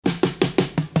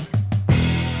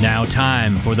Now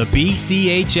time for the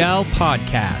BCHL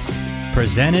podcast,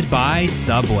 presented by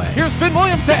Subway. Here's Finn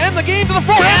Williams to end the game to the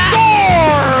forehand.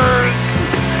 Scores!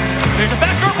 There's a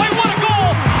backdoor play, what a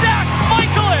goal! Zach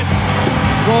Michaelis!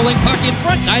 Rolling puck in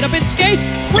front, tied up in skate.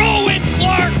 Rowan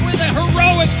Clark with a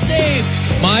heroic save.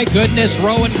 My goodness,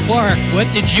 Rowan Clark,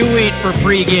 what did you eat for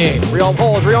pregame? Realm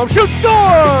holds, Realm shoots,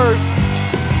 scores!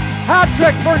 Hat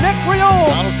trick for Nick Realm!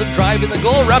 Donaldson driving the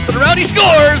goal, wrapping around, he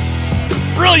scores!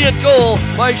 Brilliant goal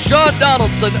by Sean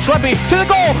Donaldson. Schleppe to the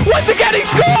goal, once again he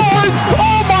scores!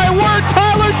 Oh my word,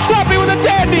 Tyler Schleppe with a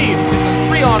dandy!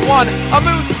 3-on-1, a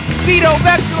Moose, Vito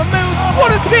back to the Moose,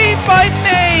 what a save by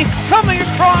May! Coming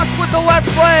across with the left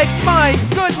leg, my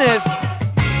goodness!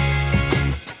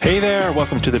 Hey there,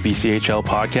 welcome to the BCHL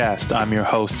podcast. I'm your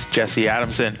host, Jesse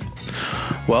Adamson.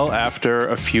 Well, after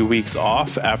a few weeks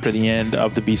off, after the end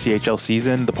of the BCHL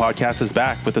season, the podcast is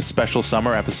back with a special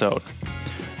summer episode.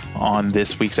 On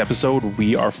this week's episode,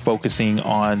 we are focusing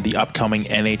on the upcoming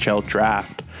NHL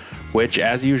draft, which,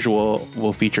 as usual,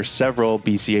 will feature several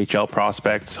BCHL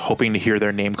prospects hoping to hear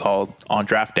their name called on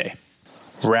draft day.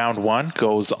 Round 1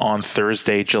 goes on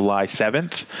Thursday, July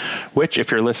 7th, which,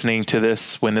 if you're listening to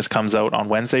this when this comes out on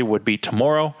Wednesday, would be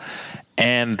tomorrow.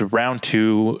 And round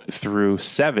 2 through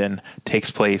 7 takes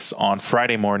place on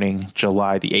Friday morning,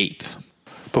 July the 8th.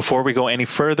 Before we go any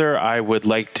further, I would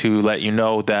like to let you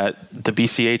know that the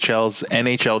BCHL's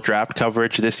NHL draft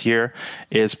coverage this year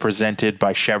is presented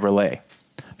by Chevrolet.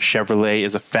 Chevrolet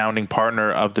is a founding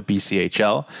partner of the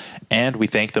BCHL, and we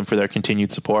thank them for their continued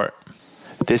support.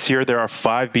 This year, there are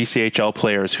 5 BCHL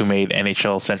players who made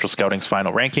NHL Central Scouting's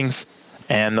final rankings,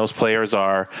 and those players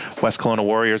are West Kelowna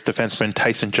Warriors defenseman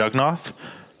Tyson Jugnoth,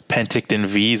 Penticton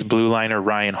V's blue liner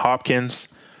Ryan Hopkins,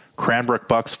 Cranbrook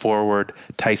Bucks forward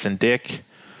Tyson Dick,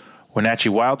 Wenatchee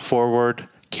Wild forward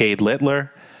Cade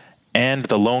Littler, and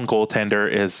the lone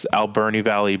goaltender is Alberni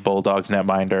Valley Bulldogs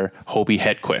netminder Hobie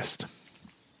Hedquist.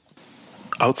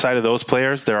 Outside of those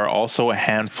players, there are also a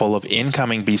handful of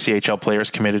incoming BCHL players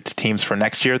committed to teams for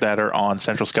next year that are on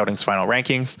Central Scouting's final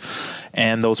rankings,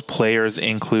 and those players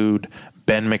include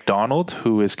Ben McDonald,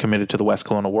 who is committed to the West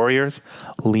Kelowna Warriors,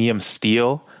 Liam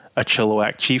Steele, a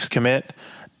Chilliwack Chiefs commit,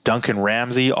 Duncan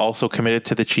Ramsey, also committed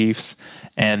to the Chiefs,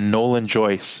 and Nolan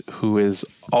Joyce, who is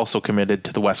also committed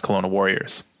to the West Kelowna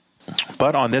Warriors.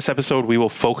 But on this episode, we will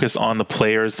focus on the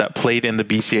players that played in the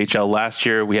BCHL last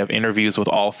year. We have interviews with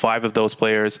all 5 of those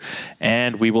players,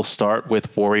 and we will start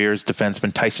with Warriors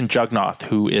defenseman Tyson Jugnoth,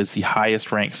 who is the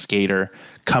highest ranked skater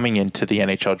coming into the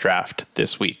NHL draft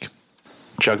this week.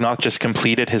 Jugnoth just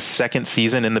completed his second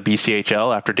season in the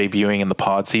BCHL after debuting in the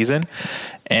pod season.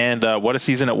 And what a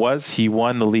season it was. He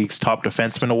won the league's top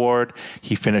defenseman award.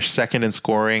 He finished second in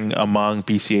scoring among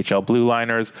BCHL blue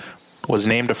liners, was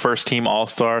named a first-team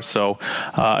All-Star. So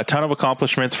a ton of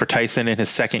accomplishments for Tyson in his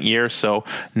second year. So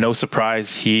no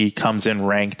surprise he comes in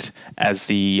ranked as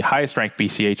the highest-ranked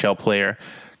BCHL player,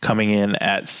 coming in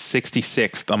at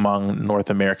 66th among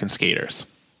North American skaters.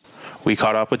 We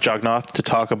caught up with Jugnoth to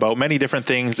talk about many different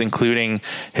things, including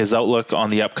his outlook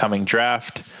on the upcoming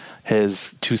draft,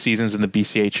 his 2 seasons in the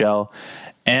BCHL,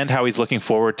 and how he's looking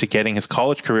forward to getting his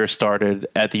college career started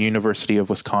at the University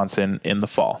of Wisconsin in the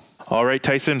fall. All right,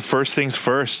 Tyson, first things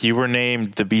first, you were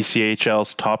named the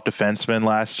BCHL's top defenseman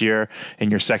last year in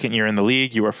your second year in the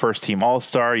league. You were first-team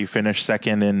All-Star. You finished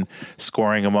second in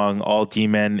scoring among all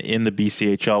D-men in the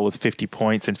BCHL with 50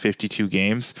 points in 52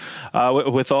 games.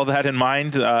 With all that in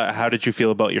mind, how did you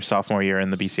feel about your sophomore year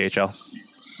in the BCHL?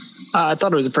 I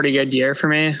thought it was a pretty good year for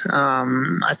me.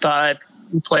 I thought I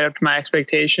played up to my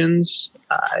expectations.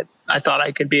 I thought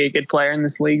I could be a good player in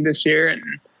this league this year, and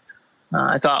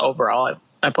I thought overall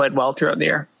I played well throughout the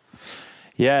year.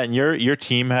 Yeah, and your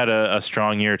team had a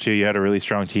strong year too. You had a really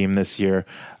strong team this year.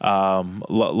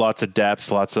 Lots of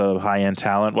depth, lots of high-end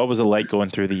talent. What was it like going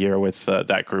through the year with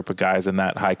that group of guys and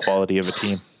that high quality of a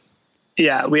team?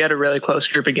 Yeah, we had a really close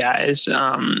group of guys.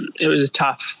 It was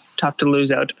tough to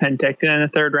lose out to Penticton in the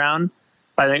third round.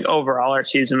 But I think overall our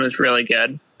season was really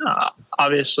good.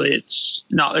 Obviously, it's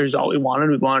not the result we wanted.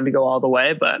 We wanted to go all the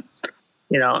way, but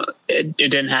it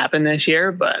didn't happen this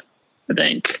year. But I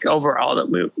think overall that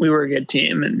we were a good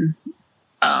team, and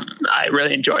I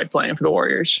really enjoyed playing for the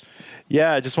Warriors.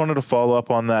 Yeah, I just wanted to follow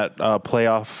up on that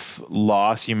playoff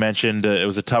loss. You mentioned it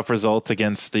was a tough result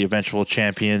against the eventual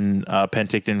champion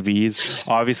Penticton V's.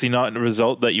 Obviously not a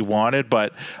result that you wanted,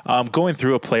 but going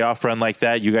through a playoff run like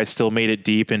that, you guys still made it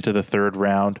deep into the third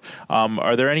round.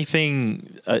 Are there any things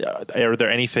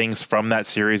from that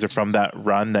series or from that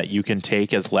run that you can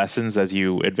take as lessons as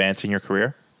you advance in your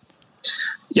career?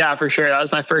 Yeah, for sure. That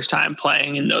was my first time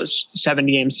playing in those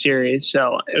 70-game series,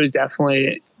 so it was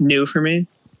definitely new for me.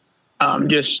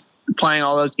 just playing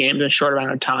all those games in a short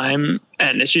amount of time,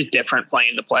 and it's just different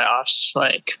playing in the playoffs.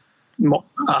 Like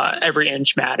every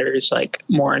inch matters, like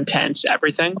more intense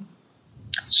everything.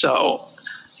 So,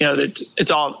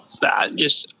 it's all that.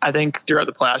 Just I think throughout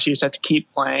the playoffs, you just have to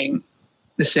keep playing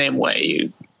the same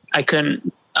way. I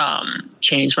couldn't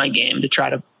change my game to try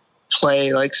to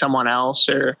play like someone else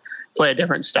or play a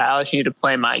different style. I just need to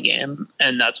play my game,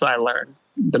 and that's what I learned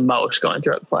the most going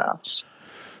throughout the playoffs.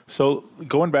 So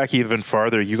going back even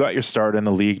farther, you got your start in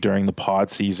the league during the pod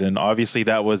season. Obviously,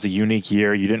 that was a unique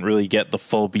year. You didn't really get the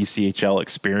full BCHL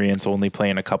experience, only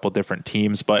playing a couple different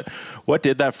teams. But what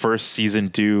did that first season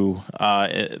do,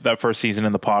 that first season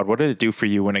in the pod? What did it do for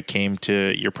you when it came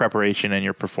to your preparation and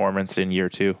your performance in year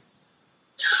two?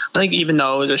 I think even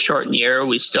though it was a shortened year,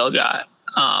 we still got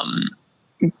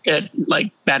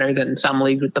better than some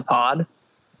leagues with the pod.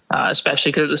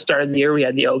 Especially because at the start of the year, we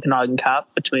had the Okanagan Cup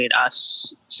between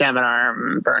us, Salmon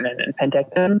Arm, Vernon, and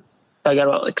Penticton. So I got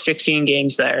about 16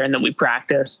 games there, and then we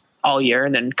practiced all year,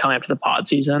 and then coming up to the pod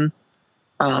season.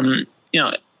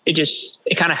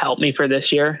 It kind of helped me for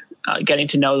this year, getting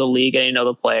to know the league, getting to know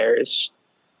the players.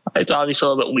 It's obviously a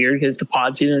little bit weird because the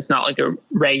pod season is not like a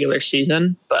regular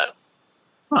season, but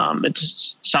it's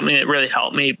just something that really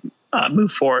helped me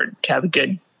move forward to have a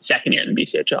good second year in the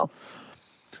BCHL.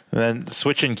 And then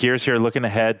switching gears here, looking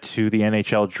ahead to the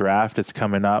NHL draft. It's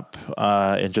coming up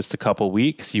in just a couple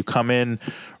weeks. You come in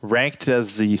ranked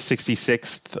as the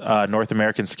 66th North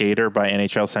American skater by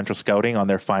NHL Central Scouting on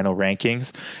their final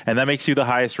rankings. And that makes you the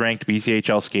highest ranked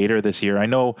BCHL skater this year. I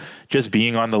know just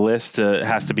being on the list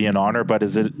has to be an honor, but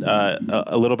is it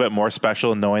a little bit more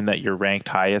special knowing that you're ranked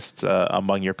highest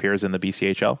among your peers in the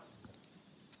BCHL?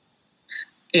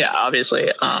 Yeah,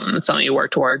 obviously, it's something you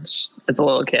work towards as a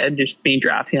little kid, just being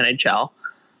drafted in NHL.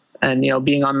 And,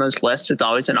 being on those lists, it's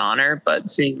always an honor, but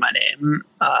seeing my name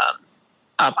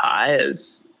up high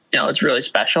is, it's really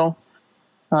special.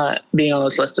 Being on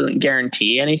those lists doesn't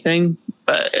guarantee anything,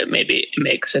 but it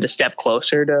makes it a step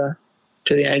closer to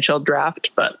the NHL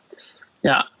draft. But,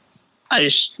 yeah, I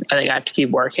think I have to keep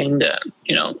working to,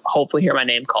 hopefully hear my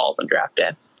name called on draft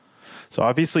day. So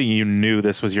obviously you knew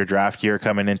this was your draft year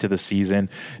coming into the season.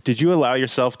 Did you allow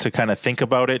yourself to kind of think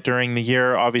about it during the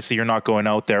year? Obviously you're not going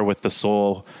out there with the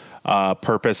sole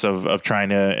purpose of trying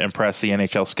to impress the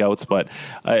NHL scouts, but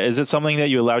is it something that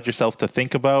you allowed yourself to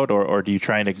think about, or do you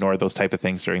try and ignore those type of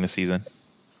things during the season?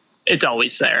 It's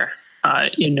always there.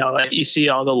 You see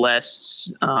all the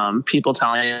lists, people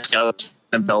telling you to go to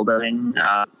the building,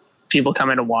 people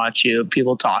coming to watch you,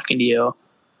 people talking to you.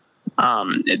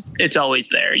 It's always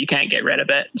there. You can't get rid of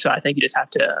it. So I think you just have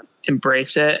to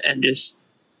embrace it and just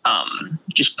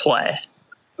play.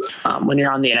 When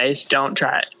you're on the ice, don't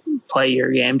try to play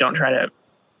your game. Don't try to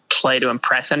play to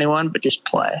impress anyone, but just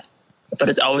play. But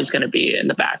it's always going to be in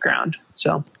the background.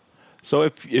 So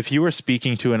if you were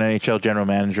speaking to an NHL general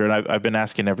manager, and I've been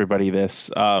asking everybody this,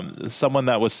 someone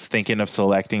that was thinking of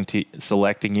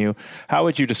selecting you, how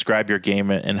would you describe your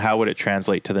game and how would it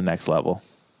translate to the next level?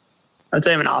 I'd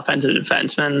say I'm an offensive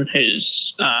defenseman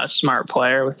who's a smart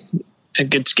player with a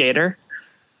good skater.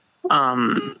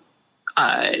 I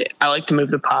like to move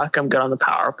the puck. I'm good on the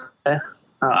power play.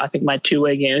 I think my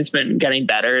two-way game has been getting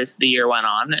better as the year went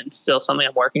on, and still something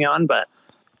I'm working on, but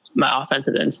my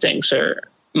offensive instincts are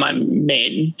my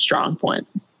main strong point.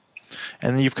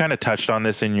 And you've kind of touched on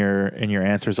this in your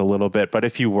answers a little bit, but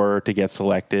if you were to get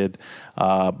selected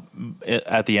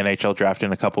at the NHL draft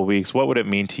in a couple of weeks, what would it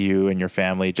mean to you and your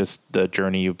family, just the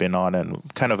journey you've been on and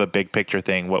kind of a big picture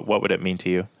thing? What would it mean to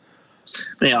you?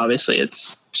 Obviously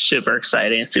it's super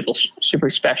exciting, super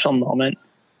special moment.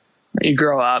 You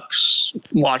grow up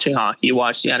watching hockey, you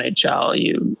watch the NHL,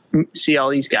 you see all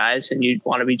these guys and you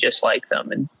want to be just like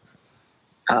them.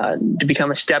 And to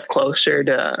become a step closer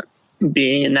to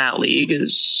being in that league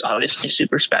is obviously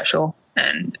super special,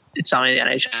 and it's something the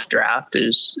NHL draft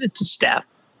it's a step.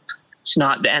 It's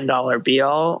not the end all or be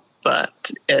all, but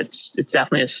it's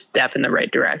definitely a step in the right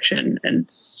direction, and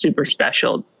it's super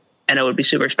special. And it would be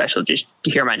super special just to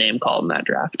hear my name called in that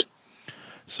draft.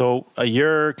 So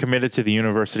you're committed to the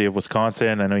University of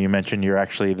Wisconsin. I know you mentioned you're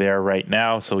actually there right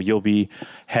now, so you'll be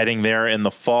heading there in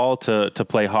the fall to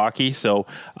play hockey. So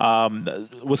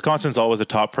Wisconsin's always a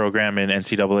top program in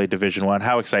NCAA Division I.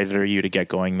 How excited are you to get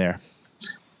going there?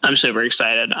 I'm super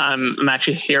excited. I'm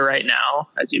actually here right now,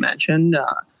 as you mentioned.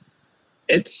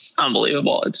 It's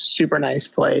unbelievable. It's a super nice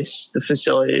place. The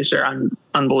facilities are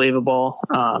unbelievable.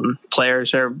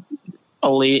 Players are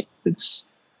elite.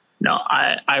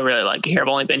 I really like it here. I've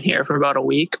only been here for about a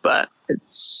week, but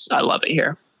I love it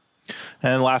here.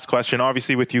 And last question,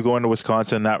 obviously with you going to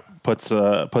Wisconsin, that puts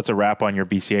a wrap on your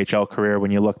BCHL career.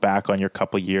 When you look back on your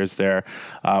couple years there,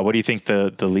 what do you think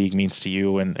the league means to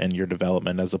you and your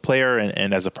development as a player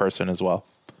and as a person as well?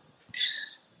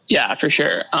 Yeah, for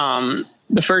sure.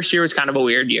 The first year was kind of a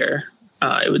weird year.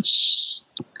 It was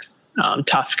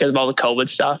tough because of all the COVID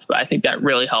stuff, but I think that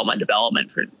really helped my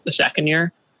development for the second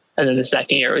year. And then the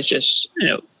second year was just,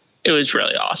 it was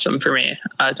really awesome for me.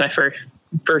 It's my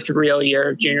first real year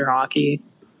of junior hockey.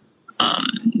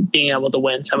 Being able to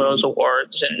win some of those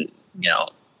awards and,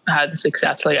 had the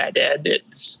success like I did,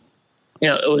 it's,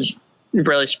 it was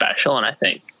really special. And I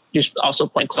think just also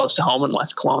playing close to home in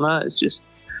West Kelowna is just,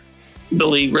 the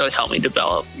league really helped me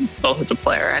develop both as a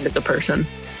player and as a person.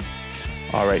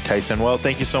 All right, Tyson. Well,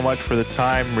 thank you so much for the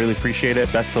time. Really appreciate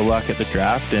it. Best of luck at the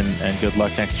draft and good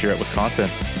luck next year at Wisconsin.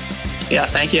 Yeah,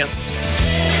 thank you.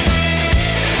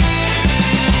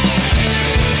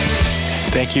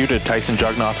 Thank you to Tyson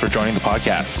Jugnoth for joining the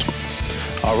podcast.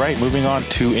 All right, moving on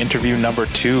to interview number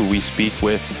 2. We speak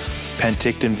with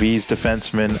Penticton Vees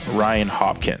defenseman Ryan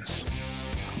Hopkins.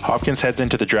 Hopkins heads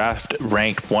into the draft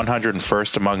ranked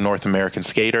 101st among North American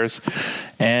skaters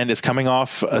and is coming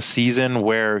off a season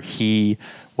where he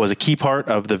was a key part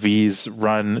of the Vees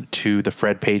run to the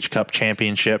Fred Page Cup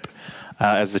Championship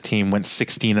as the team went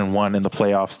 16-1 in the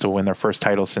playoffs to win their first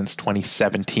title since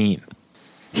 2017.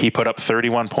 He put up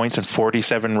 31 points in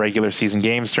 47 regular season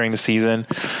games during the season,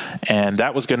 and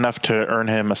that was good enough to earn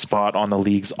him a spot on the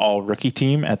league's all-rookie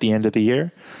team at the end of the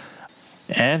year.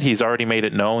 And he's already made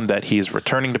it known that he's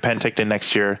returning to Penticton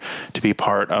next year to be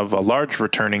part of a large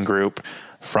returning group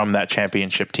from that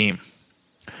championship team.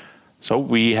 So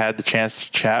we had the chance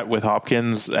to chat with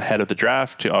Hopkins ahead of the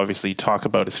draft to obviously talk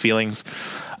about his feelings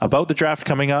about the draft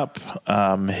coming up,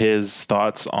 his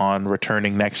thoughts on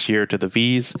returning next year to the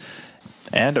Vees,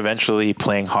 and eventually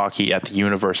playing hockey at the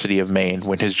University of Maine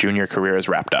when his junior career is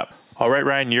wrapped up. All right,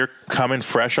 Ryan, you're coming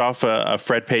fresh off a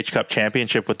Fred Page Cup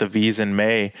championship with the Vees in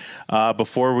May.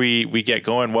 Before we get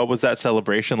going, what was that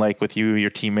celebration like with you,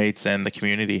 your teammates, and the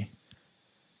community?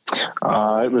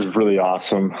 It was really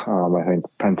awesome. I think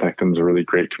Penticton's a really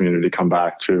great community to come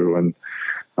back to,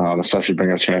 and especially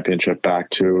bring a championship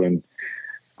back to. And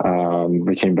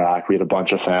we came back. We had a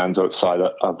bunch of fans outside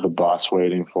of the bus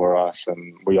waiting for us,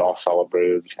 and we all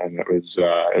celebrated. And it was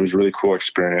a really cool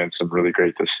experience and really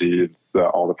great to see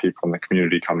all the people in the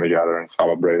community come together and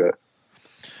celebrate it.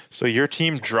 So your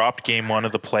team dropped game 1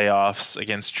 of the playoffs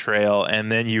against Trail,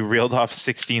 and then you reeled off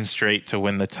 16 straight to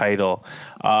win the title.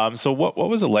 So what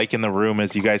was it like in the room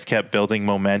as you guys kept building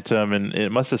momentum? And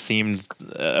it must have seemed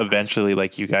eventually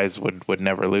like you guys would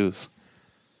never lose.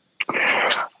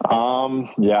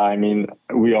 Yeah, I mean,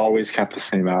 we always kept the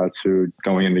same attitude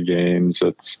going into games.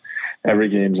 Every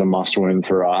game's a must win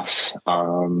for us.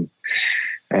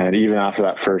 And even after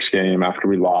that first game, after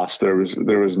we lost, there was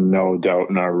no doubt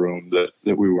in our room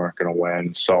that we weren't going to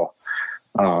win. So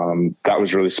that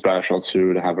was really special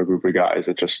too, to have a group of guys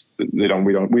that just we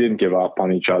didn't give up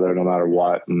on each other no matter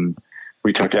what, and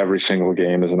we took every single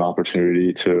game as an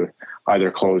opportunity to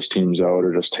either close teams out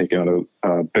or just take out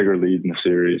a bigger lead in the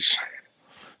series.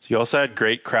 So you also had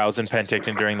great crowds in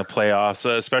Penticton during the playoffs,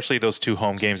 especially those 2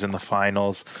 home games in the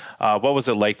finals. What was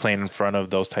it like playing in front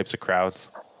of those types of crowds?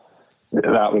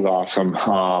 That was awesome.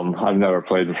 I've never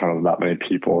played in front of that many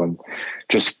people, and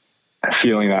just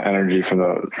feeling that energy from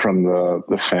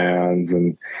the fans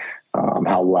and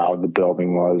how loud the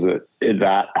building was.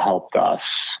 That helped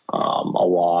us a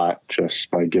lot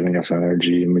just by giving us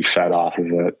energy, and we fed off of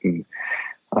it. And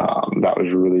that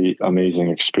was a really amazing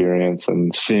experience,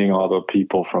 and seeing all the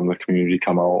people from the community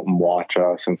come out and watch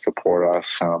us and support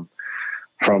us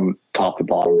from top to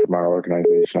bottom from our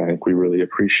organization. I think we really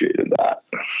appreciated that.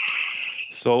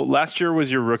 So last year was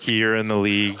your rookie year in the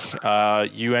league.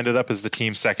 You ended up as the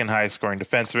team's second highest scoring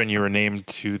defenseman. You were named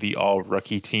to the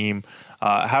all-rookie team.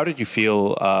 How did you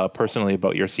feel personally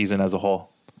about your season as a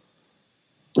whole?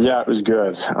 Yeah, it was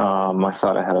good. I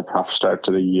thought I had a tough start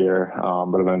to the year,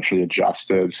 but eventually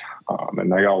adjusted.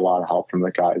 And I got a lot of help from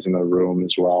the guys in the room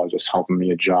as well, just helping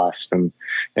me adjust and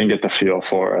get the feel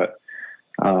for it.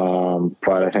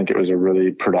 But I think it was a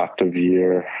really productive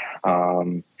year.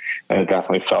 And it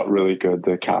definitely felt really good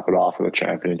to cap it off with a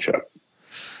championship.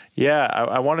 Yeah,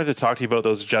 I wanted to talk to you about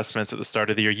those adjustments at the start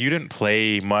of the year. You didn't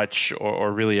play much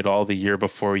or really at all the year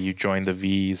before you joined the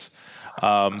Vees.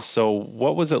 So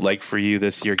what was it like for you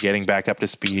this year, getting back up to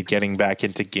speed, getting back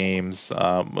into games?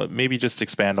 Maybe just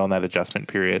expand on that adjustment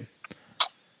period.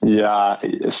 Yeah,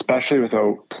 especially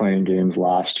without playing games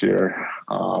last year.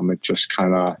 It just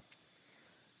kind of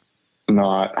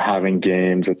not having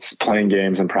games. It's playing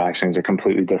games and practicing is a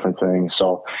completely different thing.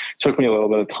 So it took me a little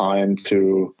bit of time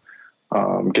to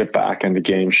get back into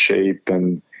game shape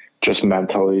and just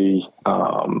mentally,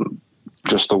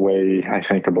 just the way I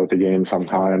think about the game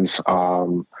sometimes.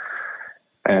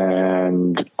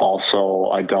 And also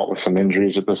I dealt with some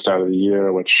injuries at the start of the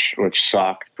year, which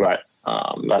sucked, but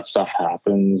that stuff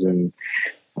happens, and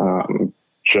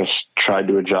just tried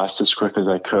to adjust as quick as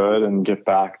I could and get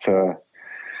back to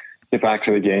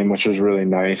the game, which was really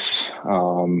nice.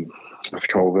 With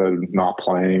COVID not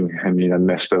playing, I mean, I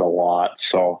missed it a lot.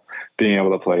 So being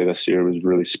able to play this year was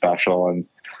really special, and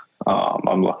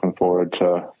I'm looking forward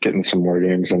to getting some more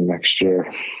games in next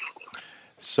year.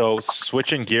 So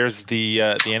switching gears, the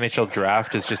NHL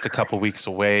draft is just a couple weeks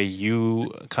away.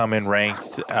 You come in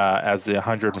ranked as the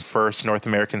 101st North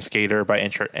American skater by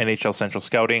NHL Central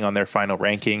Scouting on their final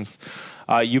rankings.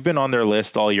 You've been on their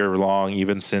list all year long,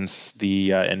 even since the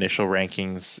initial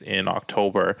rankings in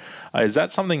October. Is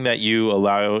that something that you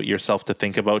allow yourself to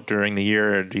think about during the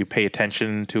year? Or do you pay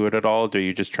attention to it at all? Do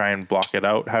you just try and block it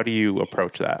out? How do you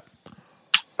approach that?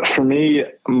 For me,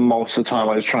 most of the time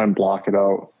I just try and block it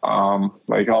out.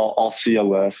 Like I'll see a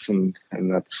list and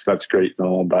that's great and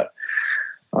all, but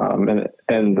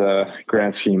in the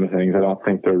grand scheme of things, I don't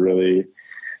think they're really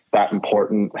that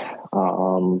important.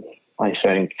 I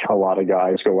think a lot of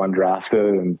guys go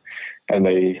undrafted and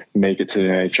they make it to the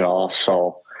NHL.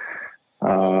 So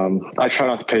I try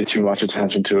not to pay too much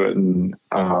attention to it and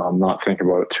not think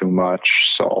about it too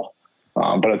much. So.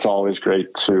 But it's always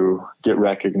great to get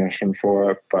recognition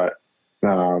for it. But I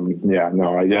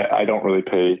don't really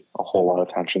pay a whole lot of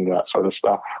attention to that sort of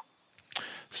stuff.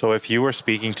 So if you were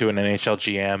speaking to an NHL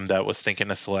GM that was thinking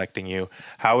of selecting you,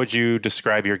 how would you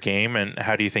describe your game, and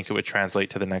how do you think it would translate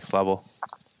to the next level?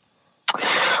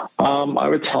 I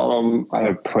would tell them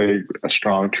I play a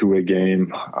strong two-way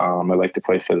game. I like to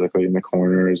play physically in the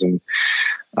corners and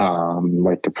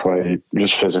like to play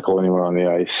just physical anywhere on the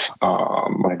ice.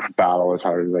 Like battle as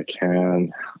hard as I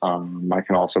can. I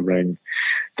can also bring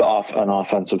an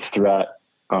offensive threat.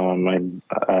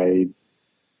 I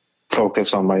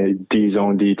focus on my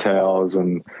D-zone details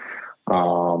and a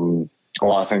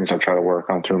lot of things I try to work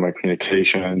on through my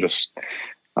communication and just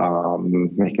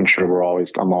making sure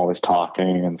I'm always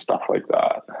talking and stuff like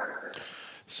that.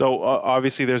 So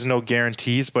obviously there's no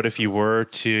guarantees, but if you were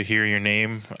to hear your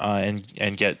name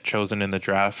and get chosen in the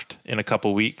draft in a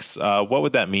couple weeks, what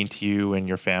would that mean to you and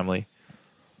your family?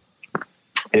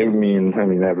 It would mean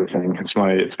everything.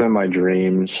 It's been my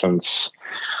dream since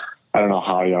I don't know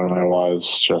how young I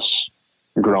was, just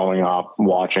growing up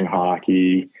watching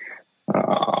hockey.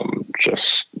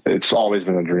 It's always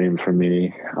been a dream for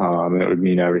me. It would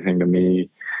mean everything to me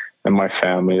and my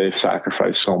family. They've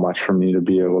sacrificed so much for me to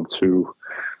be able to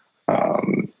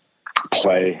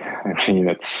play. I mean,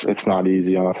 it's not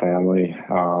easy on a family.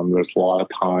 There's a lot of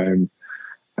time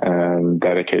and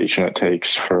dedication it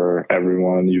takes for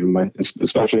everyone,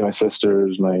 especially my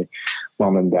sisters, my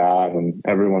mom and dad, and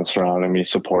everyone surrounding me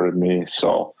supported me.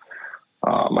 So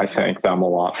I thank them a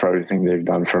lot for everything they've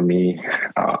done for me.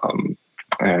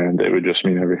 And it would just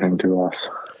mean everything to us.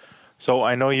 So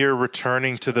I know you're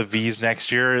returning to the V's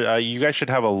next year. You guys should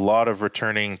have a lot of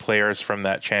returning players from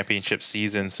that championship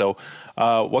season. So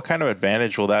what kind of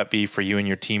advantage will that be for you and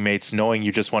your teammates, knowing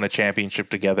you just won a championship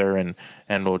together and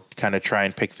will kind of try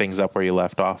and pick things up where you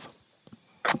left off?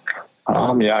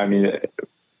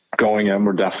 Going in,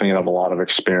 we're definitely going to have a lot of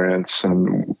experience.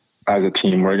 And as a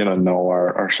team, we're going to know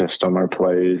our system, our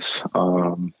plays.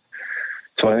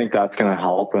 So I think that's going to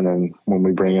help. And then when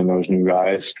we bring in those new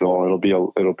guys, it'll be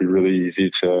really easy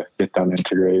to get them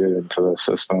integrated into the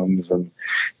systems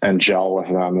and gel with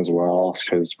them as well.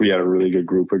 Because we had a really good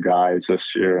group of guys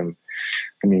this year. And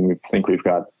we think we've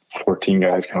got 14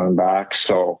 guys coming back.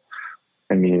 So,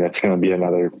 it's going to be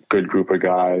another good group of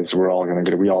guys. We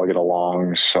all get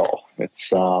along. So it's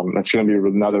going to be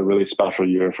another really special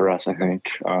year for us. I think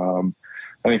we're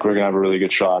going to have a really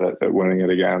good shot at winning it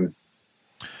again.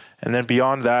 And then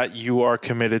beyond that, you are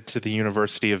committed to the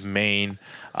University of Maine.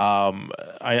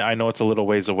 I know it's a little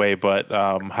ways away, but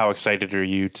how excited are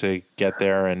you to get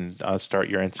there and start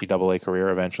your NCAA career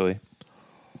eventually?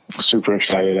 Super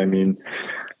excited.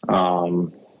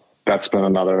 That's been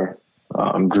another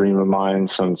dream of mine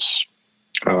since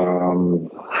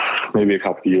maybe a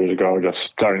couple of years ago, just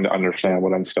starting to understand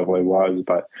what NCAA was.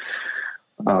 But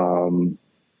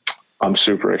I'm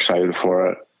super excited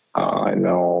for it. I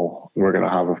know we're going to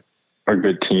have a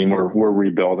good team. We're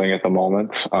rebuilding at the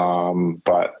moment,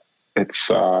 but it's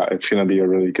going to be a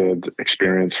really good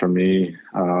experience for me.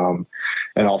 And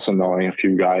also knowing a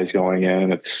few guys going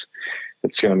in, it's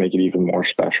going to make it even more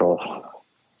special.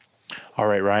 All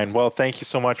right, Ryan. Well, thank you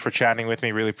so much for chatting with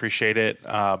me. Really appreciate it.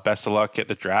 Best of luck at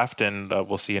the draft, and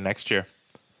we'll see you next year.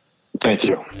 Thank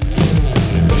you.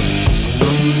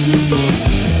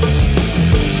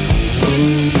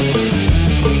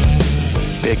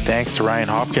 Big thanks to Ryan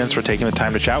Hopkins for taking the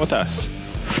time to chat with us.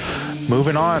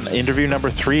 Moving on, interview number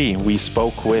 3, we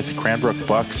spoke with Cranbrook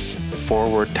Bucks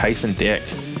forward Tyson Dick.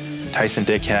 Tyson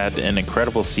Dick had an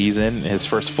incredible season, his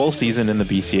first full season in the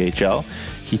BCHL.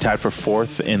 He tied for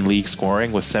 4th in league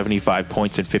scoring with 75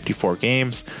 points in 54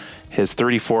 games. His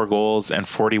 34 goals and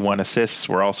 41 assists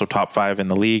were also top 5 in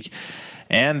the league.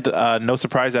 And no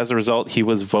surprise, as a result, he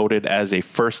was voted as a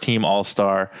first-team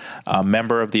All-Star,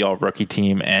 member of the All-Rookie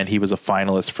team, and he was a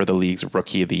finalist for the league's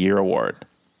Rookie of the Year award.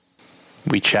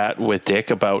 We chat with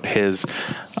Dick about his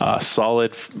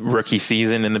solid rookie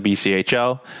season in the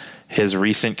BCHL, his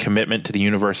recent commitment to the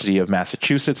University of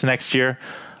Massachusetts next year,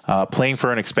 playing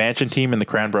for an expansion team in the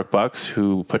Cranbrook Bucks,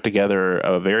 who put together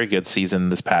a very good season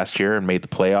this past year and made the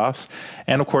playoffs.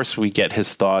 And of course, we get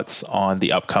his thoughts on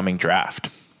the upcoming draft.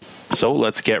 So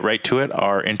let's get right to it.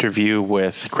 Our interview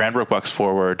with Cranbrook Bucks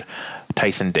forward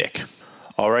Tyson Dick.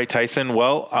 All right, Tyson.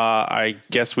 Well, I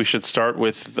guess we should start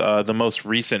with the most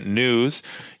recent news.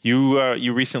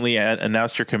 You recently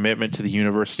announced your commitment to the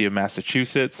University of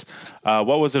Massachusetts.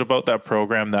 What was it about that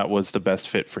program that was the best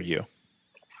fit for you?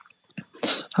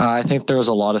 I think there was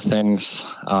a lot of things.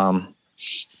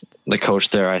 The coach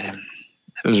there, I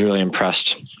was really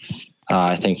impressed.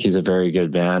 I think he's a very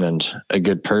good man and a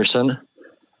good person.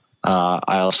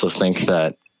 I also think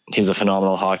that he's a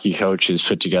phenomenal hockey coach who's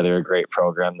put together a great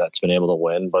program that's been able to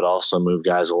win, but also move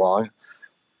guys along.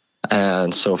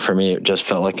 And so for me, it just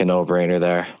felt like a no-brainer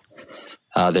there.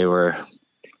 They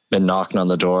been knocking on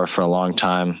the door for a long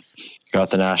time,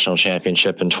 got the national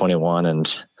championship in 21,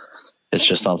 and it's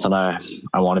just something I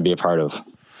want to be a part of.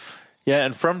 Yeah,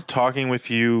 and from talking with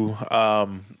you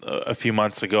a few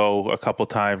months ago, a couple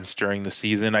times during the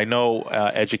season, I know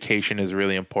education is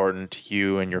really important to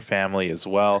you and your family as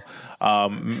well.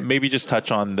 Maybe just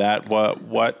touch on that.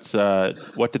 What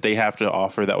did they have to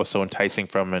offer that was so enticing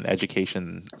from an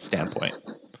education standpoint?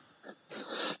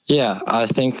 Yeah, I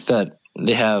think that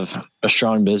they have a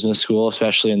strong business school,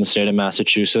 especially in the state of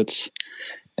Massachusetts.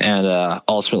 And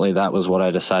ultimately, that was what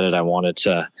I decided I wanted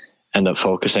to end up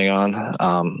focusing on.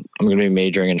 I'm going to be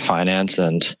majoring in finance,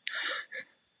 and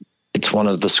it's one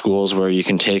of the schools where you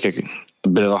can take a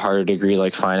bit of a harder degree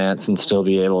like finance and still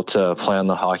be able to play on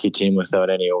the hockey team without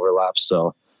any overlap.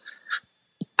 So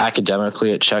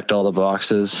academically, it checked all the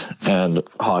boxes, and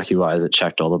hockey-wise, it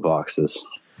checked all the boxes.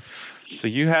 So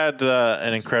you had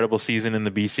an incredible season in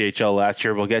the BCHL last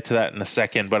year. We'll get to that in a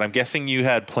second, but I'm guessing you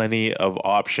had plenty of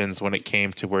options when it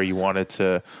came to where you wanted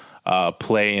to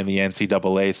play in the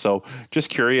NCAA. So just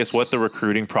curious what the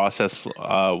recruiting process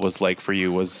was like for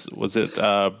you. Was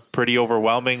it pretty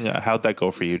overwhelming? How'd that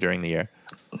go for you during the year?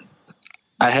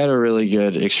 I had a really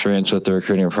good experience with the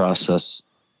recruiting process.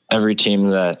 Every team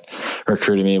that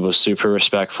recruited me was super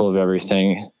respectful of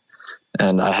everything,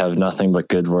 and I have nothing but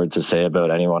good words to say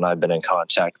about anyone I've been in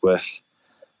contact with.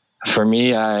 For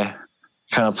me, I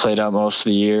kind of played out most of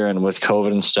the year, and with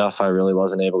COVID and stuff, I really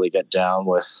wasn't able to get down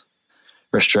with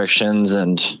restrictions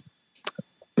and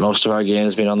most of our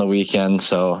games being on the weekend.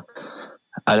 So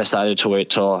I decided to wait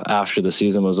till after the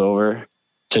season was over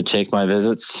to take my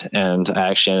visits, and I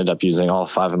actually ended up using all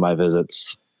 5 of my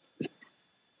visits.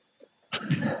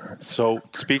 So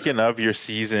speaking of your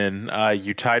season,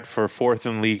 you tied for 4th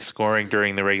in league scoring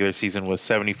during the regular season with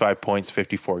 75 points,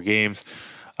 54 games.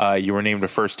 You were named a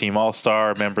first-team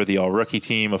All-Star, member of the All-Rookie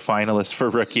team, a finalist for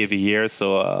Rookie of the Year,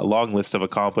 so a long list of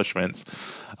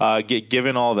accomplishments.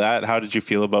 Given all that, how did you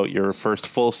feel about your first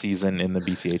full season in the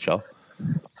BCHL?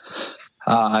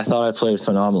 I thought I played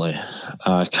phenomenally.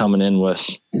 Coming in with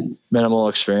minimal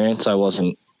experience, I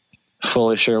wasn't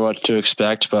fully sure what to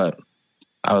expect, but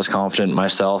I was confident in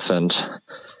myself, and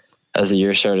as the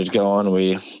year started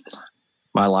going,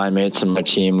 my line mates and my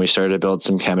team, we started to build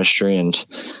some chemistry and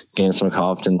gain some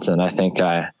confidence, and I think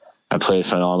I played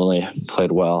phenomenally,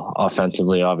 played well.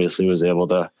 Offensively, obviously, was able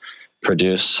to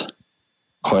produce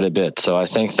quite a bit. So I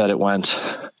think that it went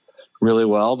really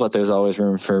well, but there's always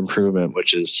room for improvement,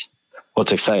 which is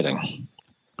what's exciting.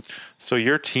 So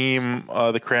your team,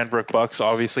 the Cranbrook Bucks,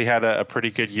 obviously had a pretty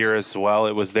good year as well.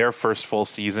 It was their first full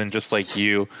season, just like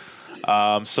you.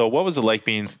 So what was it like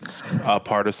being a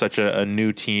part of such a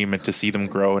new team and to see them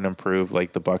grow and improve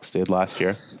like the Bucks did last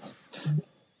year?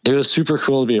 It was super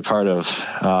cool to be a part of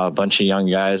a bunch of young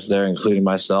guys there, including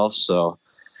myself. So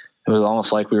it was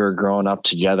almost like we were growing up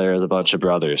together as a bunch of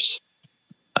brothers.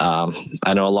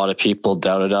 I know a lot of people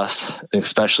doubted us,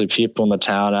 especially people in the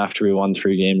town after we won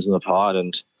 3 games in the pod.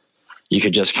 And you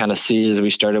could just kind of see as we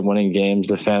started winning games,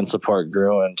 the fan support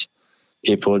grew and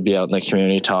people would be out in the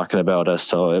community talking about us.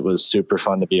 So it was super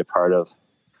fun to be a part of.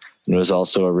 And it was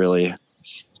also a really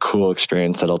cool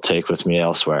experience that I'll take with me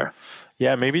elsewhere.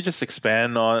 Yeah, maybe just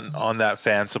expand on that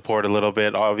fan support a little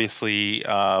bit. Obviously,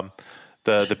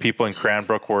 the people in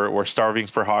Cranbrook were starving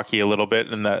for hockey a little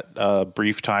bit in that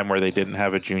brief time where they didn't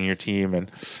have a junior team.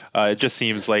 And it just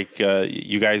seems like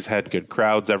you guys had good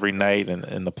crowds every night, and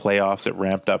in the playoffs it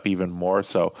ramped up even more.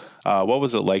 So what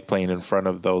was it like playing in front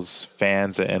of those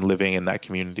fans and living in that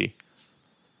community?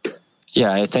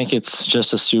 Yeah, I think it's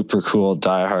just a super cool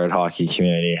diehard hockey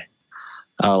community.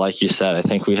 Like you said, I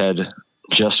think we had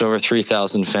just over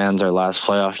 3,000 fans our last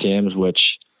playoff games,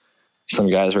 which some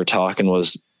guys were talking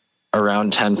was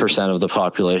around 10% of the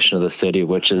population of the city,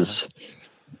 which is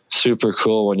super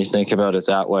cool when you think about it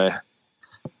that way.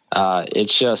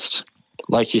 It's just,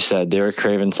 like you said, they were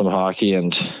craving some hockey,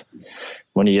 and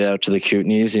when you get out to the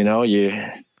Kootenays,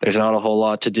 there's not a whole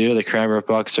lot to do. The Cranbrook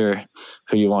Bucks are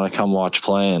who you want to come watch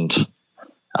play, and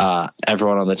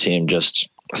everyone on the team just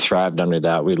thrived under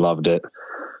that. We loved it.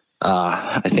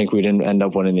 I think we didn't end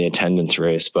up winning the attendance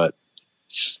race, but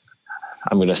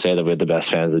I'm going to say that we had the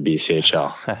best fans of the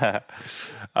BCHL.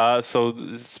 So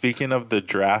speaking of the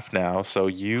draft now, so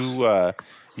you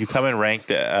come in ranked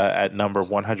at number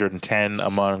 110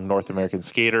 among North American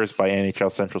skaters by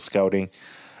NHL Central Scouting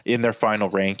in their final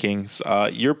rankings.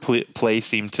 Your play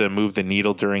seemed to move the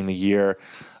needle during the year.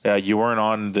 You weren't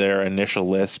on their initial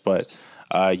list, but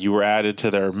you were added to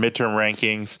their midterm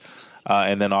rankings.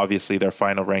 And then obviously their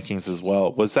final rankings as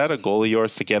well. Was that a goal of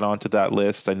yours to get onto that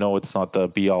list? I know it's not the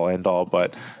be-all, end-all,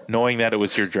 but knowing that it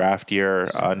was your draft year,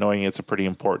 knowing it's a pretty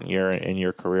important year in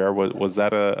your career, was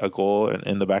that a goal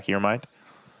in the back of your mind?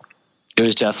 It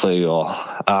was definitely a goal,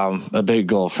 a big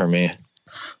goal for me.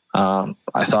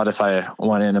 I thought if I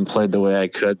went in and played the way I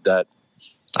could, that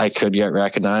I could get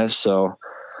recognized. So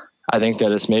I think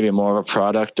that it's maybe more of a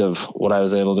product of what I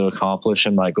was able to accomplish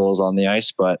in my goals on the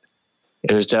ice, but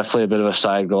it was definitely a bit of a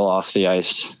side goal off the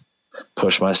ice.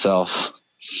 Push myself,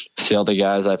 see all the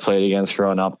guys I played against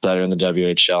growing up that are in the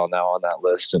WHL now on that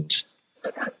list, and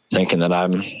thinking that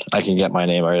I can get my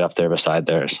name right up there beside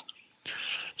theirs.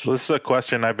 So this is a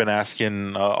question I've been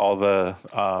asking all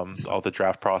the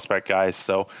draft prospect guys.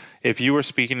 So if you were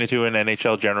speaking to an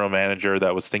NHL general manager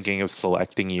that was thinking of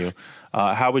selecting you,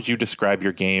 how would you describe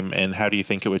your game, and how do you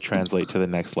think it would translate to the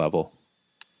next level?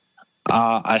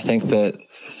 I think that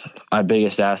my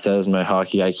biggest asset is my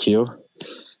hockey IQ,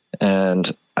 and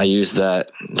I use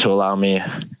that to allow me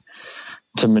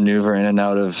to maneuver in and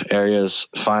out of areas,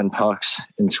 find pucks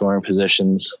in scoring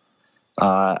positions.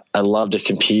 I love to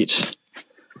compete,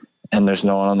 and there's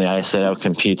no one on the ice that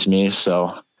outcompetes me.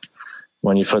 So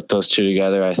when you put those two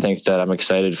together, I think that I'm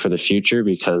excited for the future,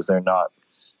 because they're not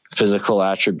physical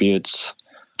attributes.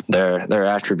 They're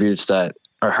attributes that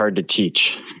are hard to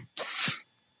teach.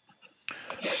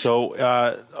 So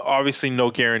obviously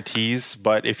no guarantees,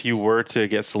 but if you were to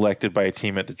get selected by a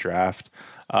team at the draft,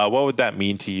 what would that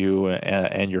mean to you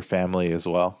and your family as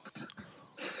well?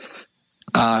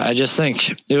 I just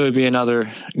think it would be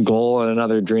another goal and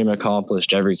another dream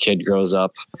accomplished. Every kid grows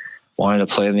up wanting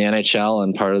to play in the NHL,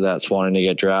 and part of that's wanting to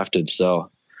get drafted.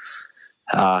 So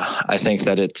I think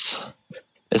that it's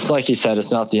like you said,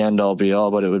 it's not the end all be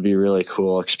all, but it would be a really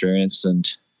cool experience. And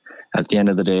at the end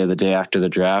of the day after the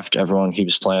draft, everyone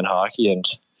keeps playing hockey, and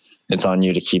it's on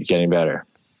you to keep getting better.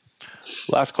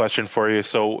 Last question for you.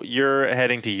 So you're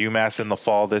heading to UMass in the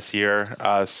fall this year.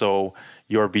 So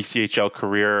your BCHL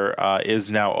career is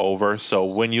now over. So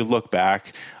when you look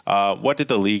back, what did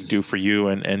the league do for you,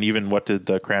 and even what did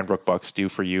the Cranbrook Bucks do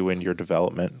for you in your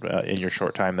development in your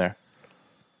short time there?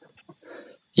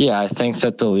 Yeah, I think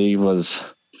that the league was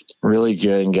really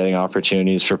good in getting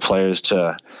opportunities for players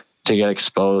to get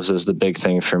exposed is the big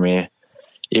thing for me.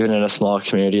 Even in a small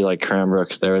community like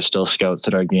Cranbrook, there are still scouts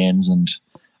at our games, and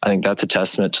I think that's a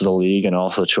testament to the league and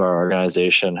also to our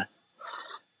organization.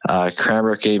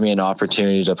 Cranbrook gave me an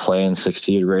opportunity to play and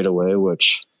succeed right away,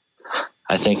 which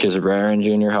I think is rare in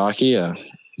junior hockey,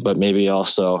 but maybe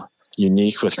also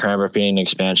unique with Cranbrook being an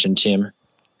expansion team.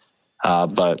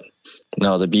 But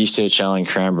no, the BCHL and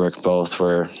Cranbrook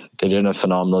they did a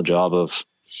phenomenal job of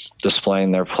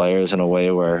displaying their players in a way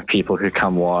where people could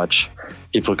come watch,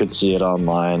 people could see it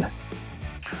online.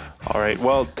 All right.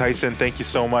 Well, Tyson, thank you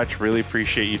so much. Really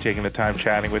appreciate you taking the time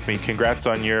chatting with me. Congrats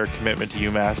on your commitment to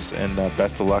UMass, and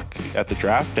best of luck at the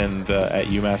draft and at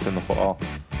UMass in the fall.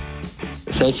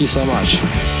 Thank you so much.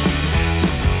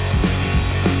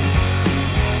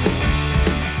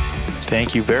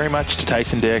 Thank you very much to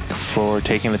Tyson Dick for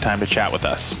taking the time to chat with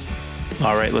us.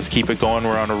 All right, let's keep it going.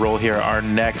 We're on a roll here. Our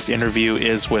next interview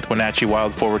is with Wenatchee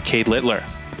Wild forward Cade Littler.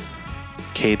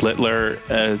 Cade Littler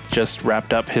just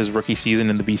wrapped up his rookie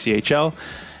season in the BCHL,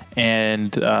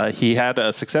 and he had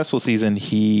a successful season.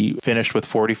 He finished with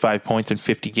 45 points in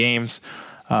 50 games,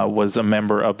 was a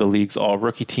member of the league's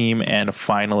all-rookie team, and a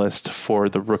finalist for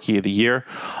the Rookie of the Year,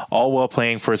 all while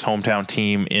playing for his hometown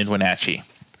team in Wenatchee.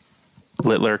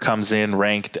 Littler comes in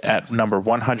ranked at number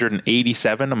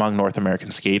 187 among North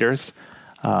American skaters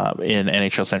in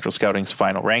NHL Central Scouting's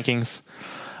final rankings.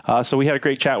 So we had a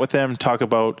great chat with him, talk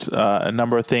about a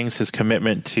number of things, his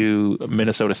commitment to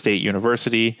Minnesota State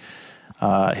University,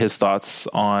 his thoughts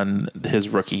on his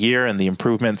rookie year and the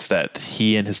improvements that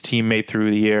he and his team made through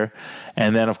the year,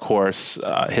 and then, of course,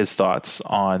 his thoughts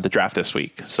on the draft this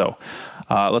week. So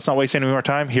let's not waste any more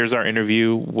time. Here's our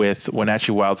interview with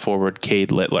Wenatchee Wild forward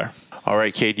Cade Littler. All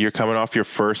right, Cade, you're coming off your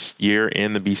first year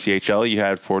in the BCHL. You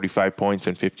had 45 points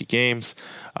in 50 games,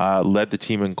 led the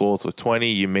team in goals with 20.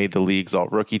 You made the league's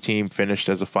all-rookie team, finished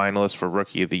as a finalist for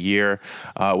Rookie of the Year.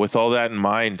 With all that in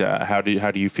mind, how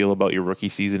do you feel about your rookie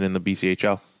season in the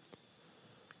BCHL?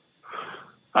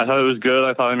 I thought it was good.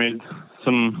 I thought I made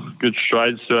some good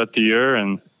strides throughout the year,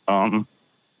 and I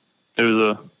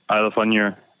had a fun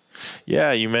year.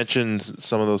 Yeah, you mentioned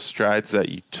some of those strides that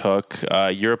you took.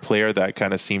 You're a player that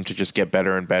kind of seemed to just get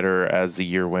better and better as the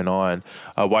year went on.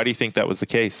 Why do you think that was the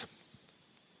case?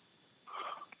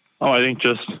 I think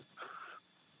just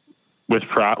with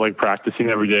practicing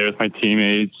every day with my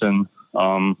teammates, and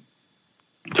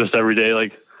just every day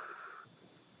like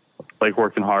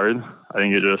working hard. I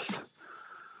think it just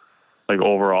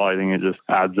overall, I think it just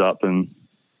adds up, and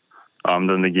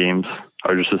then the games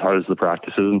are just as hard as the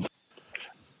practices.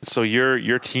 So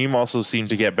your team also seemed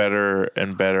to get better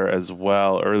and better as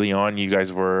well. Early on, you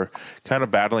guys were kind of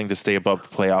battling to stay above the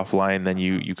playoff line. Then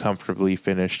you comfortably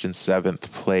finished in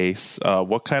 7th place.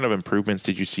 What kind of improvements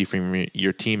did you see from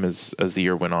your team as the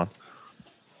year went on?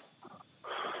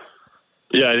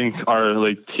 Yeah, I think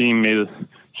our team made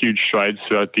huge strides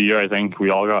throughout the year. I think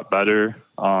we all got better.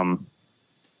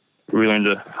 We learned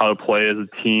how to play as a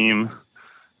team,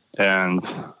 and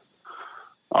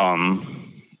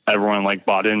everyone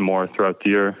bought in more throughout the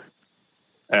year.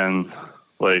 And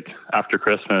after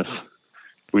Christmas,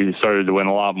 we started to win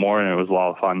a lot more, and it was a lot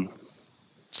of fun.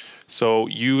 So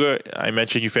I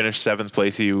mentioned you finished 7th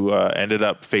place. You ended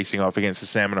up facing off against the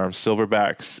Salmon Arms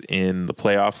Silverbacks in the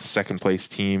playoffs, the 2nd place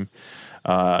team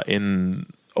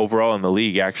overall in the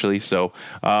league, actually. So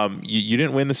you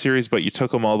didn't win the series, but you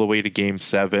took them all the way to Game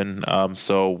 7.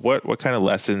 So what kind of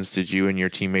lessons did you and your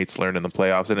teammates learn in the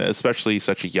playoffs, and especially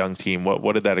such a young team?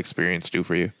 What did that experience do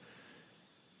for you?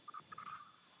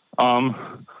 I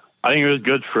think it was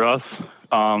good for us.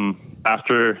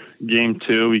 After Game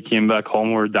 2, we came back home.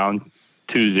 We were down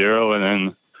 2-0, and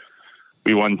then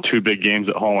we won 2 big games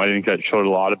at home. I think that showed a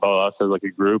lot about us as a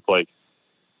group, the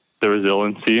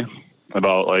resiliency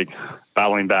about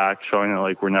battling back, showing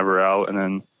that we're never out. And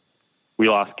then we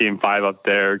lost Game 5 up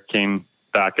there, came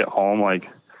back at home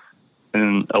in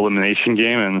an elimination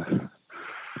game, and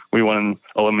we won an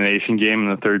elimination game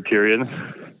in the 3rd period.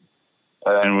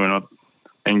 And we went up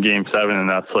in Game 7, and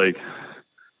that's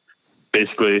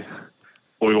basically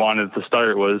what we wanted to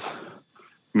start was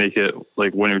make it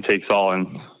winner takes all,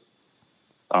 and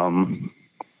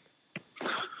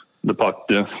the puck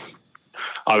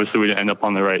obviously we didn't end up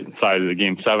on the right side of the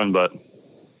Game 7, but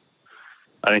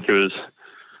I think it was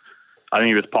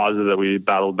positive that we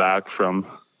battled back from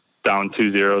down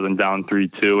 2-0, then down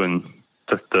 3-2, and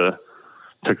took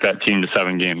that team to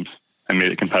 7 games and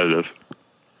made it competitive.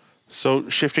 So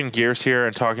shifting gears here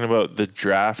and talking about the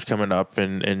draft coming up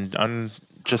and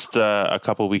just a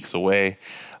couple weeks away,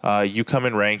 you come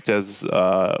in ranked as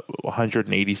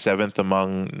 187th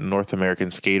among North American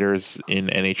skaters in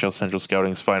NHL Central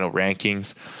Scouting's final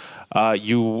rankings.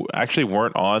 You actually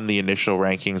weren't on the initial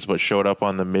rankings, but showed up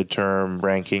on the midterm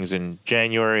rankings in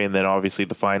January, and then obviously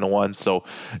the final one. So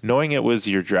knowing it was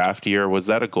your draft year, was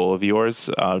that a goal of yours?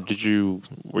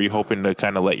 Were you hoping to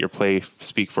kind of let your play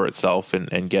speak for itself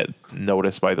and get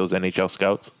noticed by those NHL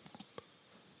scouts?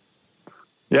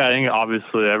 Yeah, I think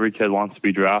obviously every kid wants to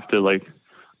be drafted. It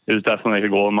was definitely a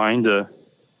goal of mine to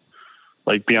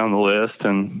be on the list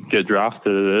and get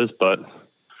drafted. It is, but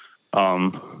I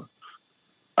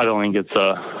don't think it's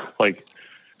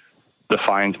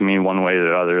defines me one way or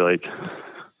the other. I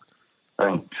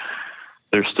think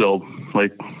there's still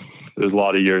there's a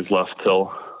lot of years left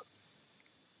till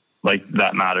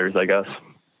that matters, I guess.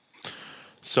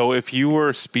 So if you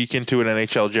were speaking to an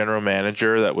NHL general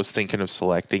manager that was thinking of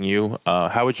selecting you,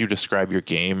 how would you describe your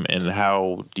game, and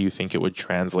how do you think it would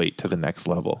translate to the next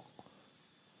level?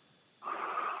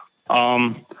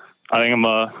 I think I'm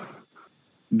a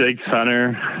big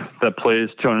center that plays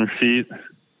 200 feet.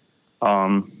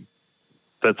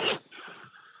 That's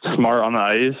smart on the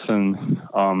ice and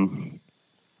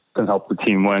can help the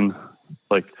team win.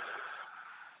 Like,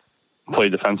 play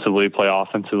defensively, play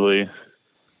offensively.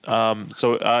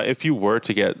 So if you were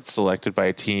to get selected by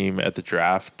a team at the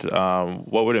draft,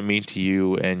 what would it mean to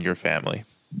you and your family?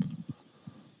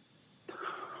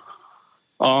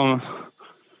 I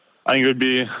think it would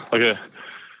be like a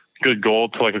good goal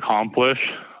to like accomplish.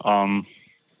 I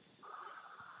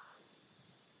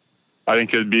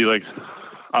think it would be like,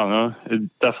 I don't know,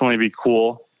 it'd definitely be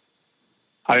cool.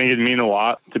 I think it'd mean a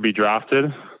lot to be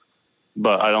drafted,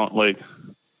 but I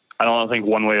don't think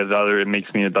one way or the other it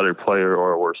makes me a better player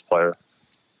or a worse player.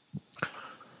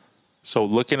 So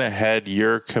looking ahead,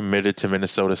 you're committed to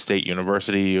Minnesota State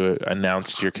University. You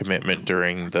announced your commitment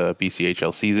during the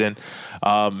BCHL season.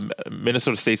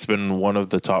 Minnesota State's been one of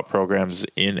the top programs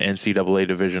in NCAA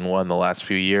Division I the last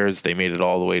few years. They made it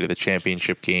all the way to the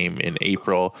championship game in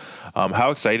April.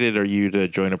 How excited are you to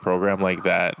join a program like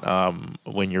that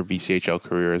when your BCHL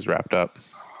career is wrapped up?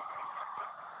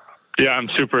 Yeah, I'm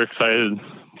super excited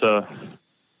to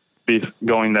be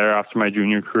going there after my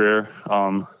junior career.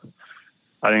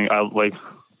 I think I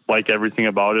like everything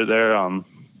about it there. I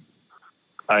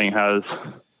think it has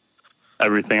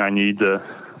everything I need to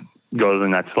go to the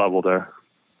next level there.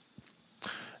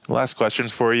 Last question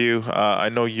for you. I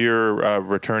know you're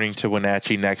returning to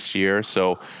Wenatchee next year.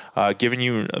 So given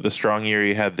you the strong year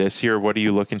you had this year, what are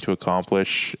you looking to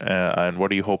accomplish and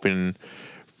what are you hoping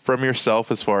from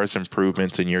yourself as far as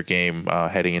improvements in your game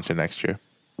heading into next year?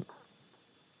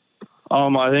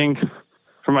 I think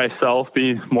for myself,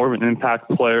 be more of an impact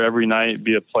player every night,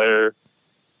 be a player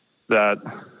that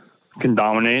can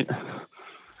dominate.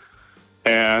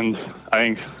 And I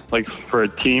think like for a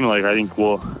team, like I think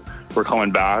we're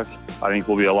coming back. I think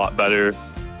we'll be a lot better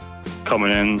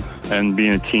coming in and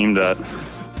being a team that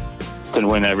can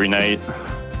win every night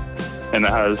and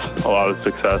that has a lot of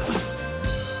success.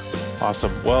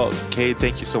 Awesome. Well, Cade,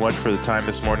 thank you so much for the time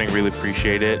this morning. Really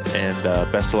appreciate it. And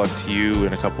best of luck to you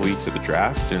in a couple weeks at the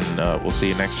draft. And we'll see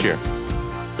you next year.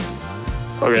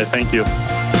 Okay, thank you.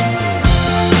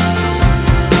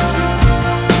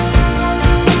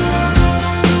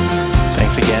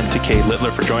 Thanks again to Cade Littler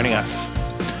for joining us.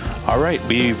 All right,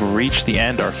 we've reached the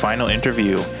end, our final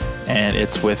interview, and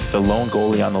it's with the lone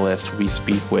goalie on the list. We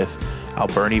speak with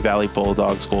Alberni Valley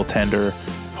Bulldogs goaltender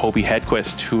Hobey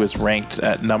Hedquist, who is ranked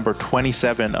at number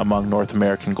 27 among North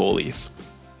American goalies.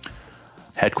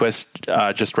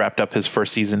 Hedquist just wrapped up his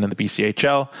first season in the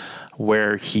BCHL,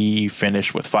 where he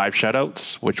finished with 5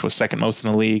 shutouts, which was second most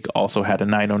in the league. Also had a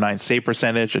 .909 save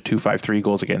percentage, a .253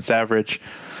 goals against average,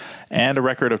 and a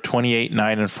record of 28,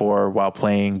 9, and 4 while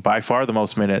playing by far the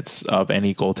most minutes of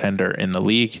any goaltender in the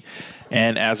league.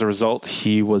 And as a result,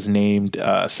 he was named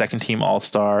second-team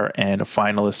All-Star and a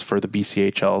finalist for the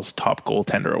BCHL's Top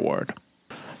Goaltender Award.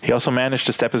 He also managed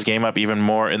to step his game up even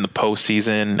more in the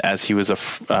postseason as he was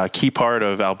a key part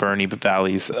of Alberni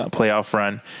Valley's playoff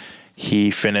run.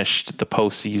 He finished the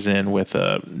postseason with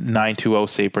a .920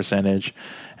 save percentage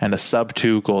and a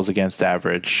sub-2 goals against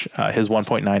average. His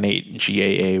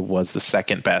 1.98 GAA was the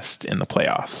second best in the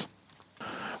playoffs.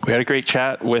 We had a great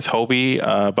chat with Hobey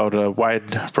about a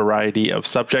wide variety of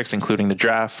subjects, including the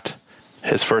draft,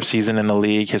 his first season in the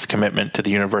league, his commitment to the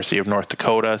University of North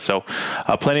Dakota. So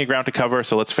plenty of ground to cover.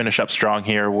 So let's finish up strong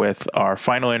here with our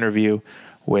final interview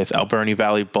with Alberni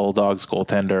Valley Bulldogs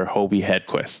goaltender Hobey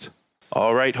Hedquist.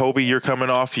 All right, Hobey, you're coming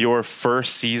off your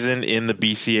first season in the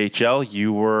BCHL.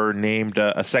 You were named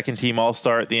a second-team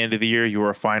All-Star at the end of the year. You were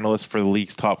a finalist for the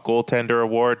league's Top Goaltender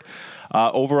Award.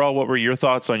 Overall, what were your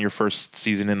thoughts on your first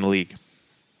season in the league?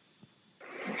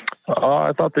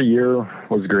 I thought the year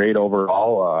was great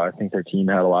overall. I think their team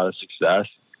had a lot of success.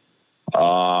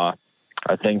 I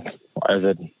think as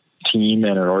a team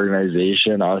and an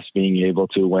organization, us being able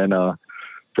to win a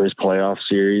first playoff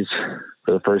series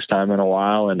for the first time in a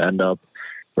while and end up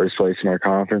first place in our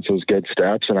conference was good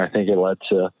steps. And I think it led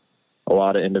to a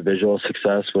lot of individual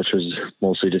success, which was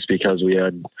mostly just because we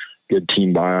had good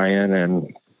team buy-in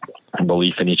and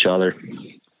belief in each other.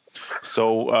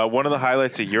 So one of the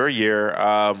highlights of your year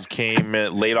came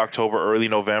late October, early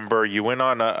November. You went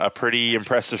on a pretty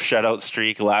impressive shutout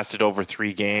streak, lasted over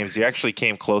 3 games. You actually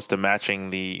came close to matching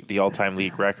the all-time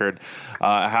league record.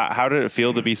 How did it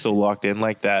feel to be so locked in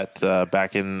like that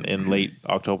back in late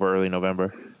October, early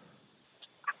November?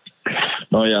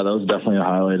 Oh, yeah, that was definitely a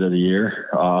highlight of the year.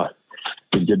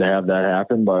 It's good to have that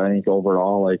happen, but I think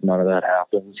overall, like, none of that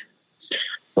happened.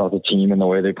 About the team and the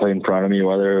way they played in front of me,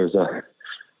 whether it was a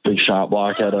big shot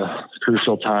block at a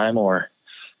crucial time or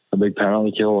a big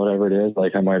penalty kill, whatever it is.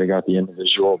 Like I might have got the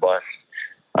individual, but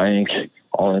I think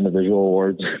all individual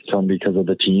awards come because of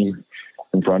the team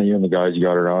in front of you and the guys you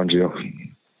got around you.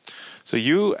 So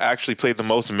you actually played the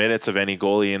most minutes of any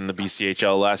goalie in the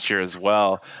BCHL last year as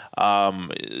well.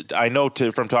 I know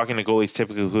from talking to goalies,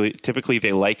 typically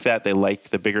they like that. They like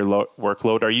the bigger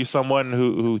workload. Are you someone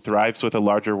who thrives with a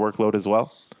larger workload as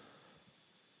well?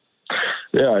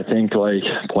 Yeah, I think like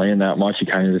playing that much, you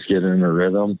kind of just get in a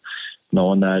rhythm,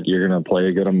 knowing that you're going to play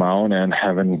a good amount and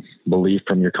having belief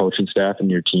from your coaching staff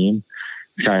and your team.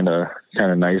 Kind of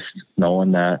nice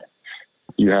knowing that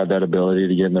you have that ability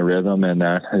to get in the rhythm and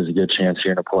that there's a good chance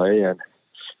you're going to play. And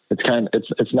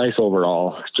it's nice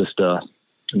overall just to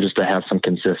have some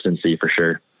consistency for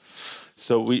sure.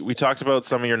 So we talked about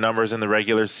some of your numbers in the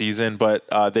regular season, but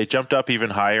they jumped up even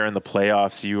higher in the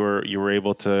playoffs. You were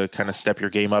able to kind of step your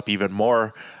game up even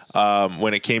more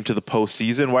when it came to the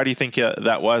postseason. Why do you think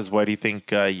that was? Why do you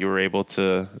think you were able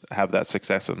to have that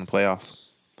success in the playoffs?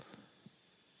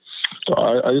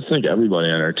 I just think everybody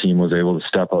on our team was able to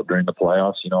step up during the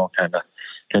playoffs.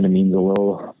 Kind of means a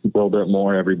little bit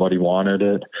more. Everybody wanted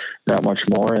it that much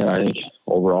more, and I think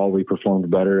overall we performed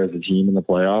better as a team in the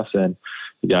playoffs, and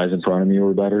the guys in front of me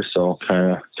were better. So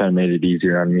kind of made it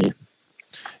easier on me.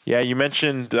 Yeah, you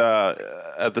mentioned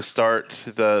at the start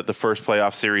the first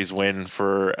playoff series win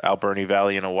for Alberni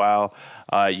Valley in a while.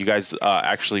 You guys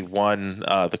actually won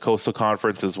the Coastal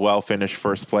Conference as well, finished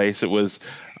first place. It was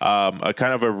a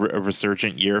kind of a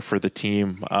resurgent year for the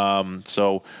team.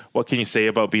 So what can you say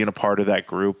about being a part of that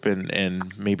group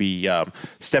and maybe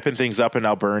stepping things up in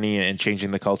Alberni and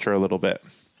changing the culture a little bit?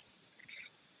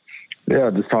 Yeah,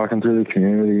 just talking through the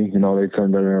community. They've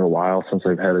been there a while since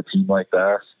they've had a team like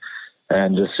that.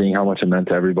 And just seeing how much it meant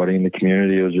to everybody in the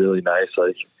community was really nice.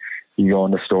 Like you go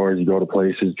into stores, you go to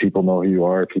places, people know who you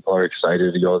are. People are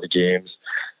excited to go to the games.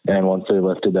 And once they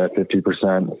lifted that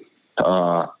 50%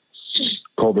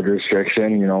 COVID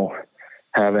restriction,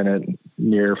 having it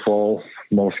near full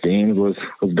most games was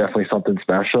definitely something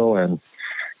special. And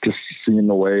just seeing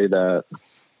the way that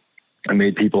it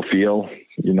made people feel,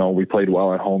 we played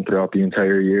well at home throughout the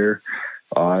entire year.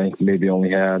 I think maybe only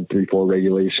had 3-4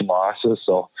 regulation losses.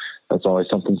 So that's always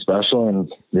something special. And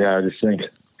yeah, I just think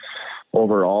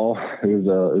overall it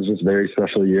was just a very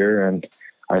special year. And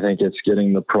I think it's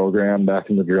getting the program back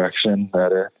in the direction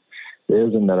that it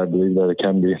is and that I believe that it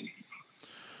can be.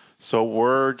 So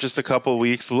we're just a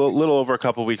little over a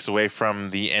couple weeks away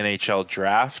from the NHL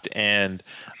draft, and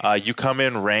you come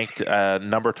in ranked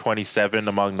number 27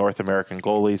 among North American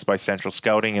goalies by Central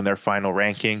Scouting in their final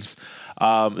rankings.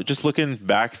 Just looking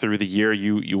back through the year,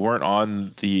 you weren't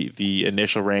on the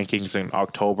initial rankings in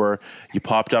October. You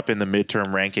popped up in the midterm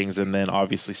rankings and then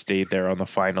obviously stayed there on the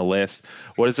final list.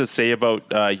 What does it say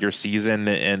about your season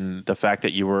and the fact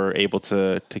that you were able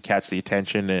to catch the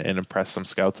attention and impress some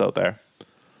scouts out there?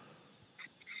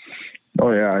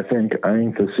 Oh yeah, I think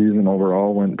the season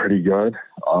overall went pretty good.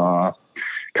 Kind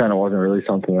of wasn't really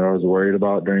something that I was worried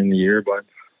about during the year, but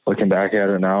looking back at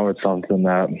it now, it's something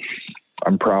that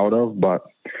I'm proud of. But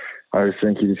I just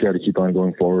think you just got to keep on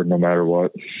going forward no matter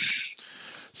what.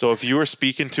 So if you were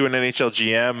speaking to an NHL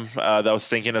GM that was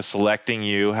thinking of selecting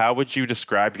you, how would you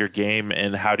describe your game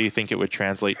and how do you think it would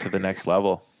translate to the next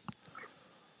level?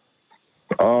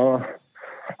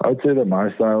 I would say that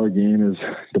my style of game is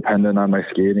dependent on my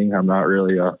skating. I'm not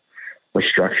really a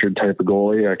structured type of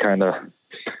goalie. I kind of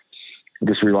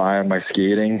just rely on my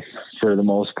skating for the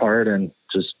most part and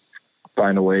just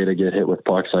find a way to get hit with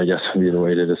pucks, I guess would be the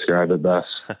way to describe it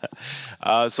best.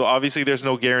 So obviously there's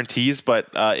no guarantees, but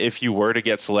if you were to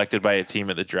get selected by a team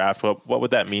at the draft, what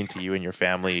would that mean to you and your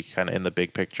family kind of in the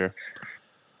big picture?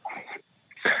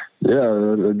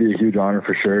 Yeah, it'd be a huge honor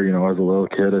for sure. As a little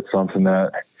kid, it's something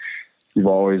that you've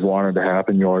always wanted to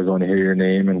happen. You always want to hear your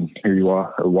name and hear you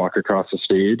walk across the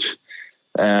stage.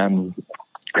 And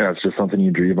it's just something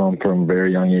you dream on from a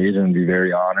very young age and be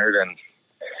very honored. And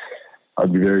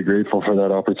I'd be very grateful for that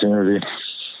opportunity.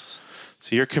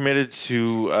 So you're committed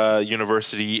to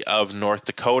University of North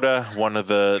Dakota, one of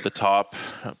the top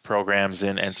programs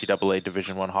in NCAA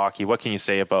Division I hockey. What can you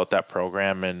say about that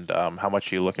program and how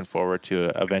much are you looking forward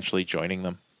to eventually joining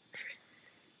them?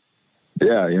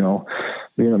 Yeah,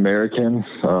 being American,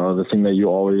 the thing that you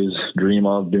always dream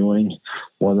of doing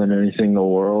more than anything in the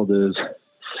world is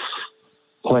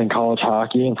playing college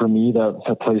hockey. And for me,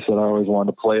 that place that I always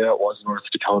wanted to play at was North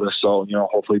Dakota. So,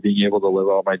 hopefully being able to live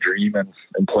out my dream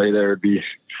and play there would be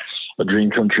a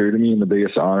dream come true to me and the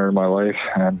biggest honor in my life.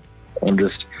 And I'm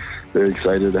just very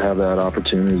excited to have that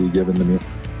opportunity given to me.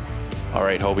 All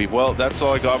right, Hobie. Well, that's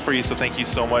all I got for you. So thank you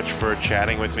so much for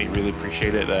chatting with me. Really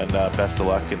appreciate it, and best of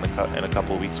luck in a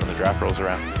couple of weeks when the draft rolls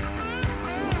around.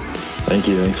 Thank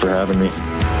you. Thanks for having me.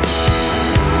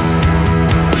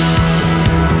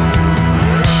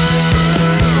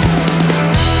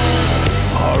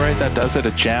 All right, that does it.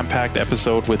 A jam-packed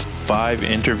episode with 5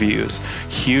 interviews.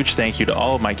 Huge thank you to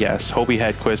all of my guests: Hobie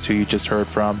Hedquist, who you just heard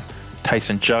from,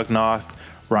 Tyson Jugnoth,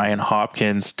 Ryan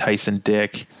Hopkins, Tyson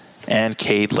Dick, and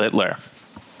Cade Littler.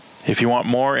 If you want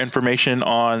more information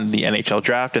on the NHL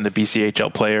draft and the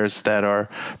BCHL players that are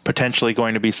potentially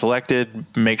going to be selected,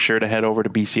 make sure to head over to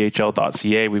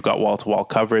bchl.ca. We've got wall-to-wall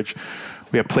coverage.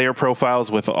 We have player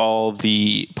profiles with all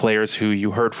the players who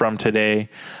you heard from today.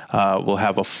 We'll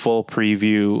have a full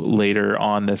preview later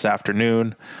on this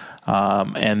afternoon.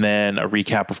 And then a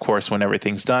recap, of course, when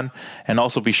everything's done. And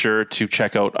also be sure to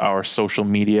check out our social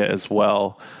media as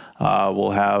well.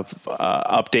 We'll have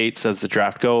updates as the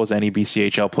draft goes. Any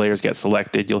BCHL players get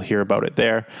selected, you'll hear about it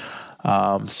there.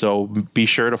 So be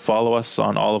sure to follow us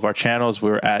on all of our channels.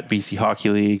 We're at BC Hockey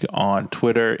League on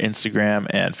Twitter, Instagram,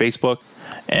 and Facebook.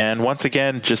 And once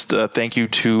again, just thank you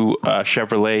to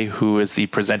Chevrolet, who is the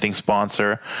presenting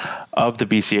sponsor of the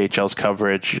BCHL's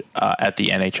coverage at the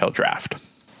NHL draft.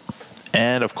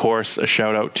 And of course, a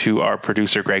shout out to our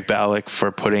producer, Greg Ballack,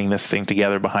 for putting this thing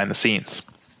together behind the scenes.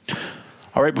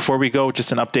 All right, before we go,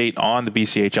 just an update on the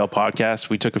BCHL podcast.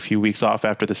 We took a few weeks off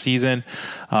after the season.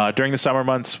 During the summer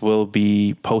months, we'll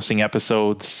be posting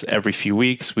episodes every few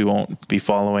weeks. We won't be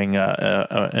following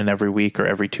an every week or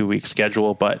every 2 week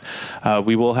schedule, but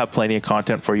we will have plenty of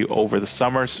content for you over the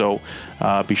summer. So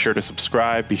be sure to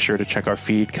subscribe. Be sure to check our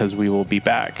feed, because we will be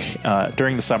back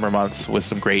during the summer months with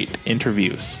some great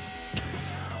interviews.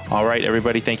 All right,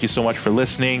 everybody, thank you so much for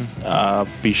listening.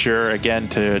 Be sure, again,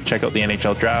 to check out the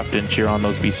NHL draft and cheer on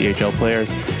those BCHL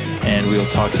players. And we'll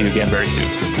talk to you again very soon.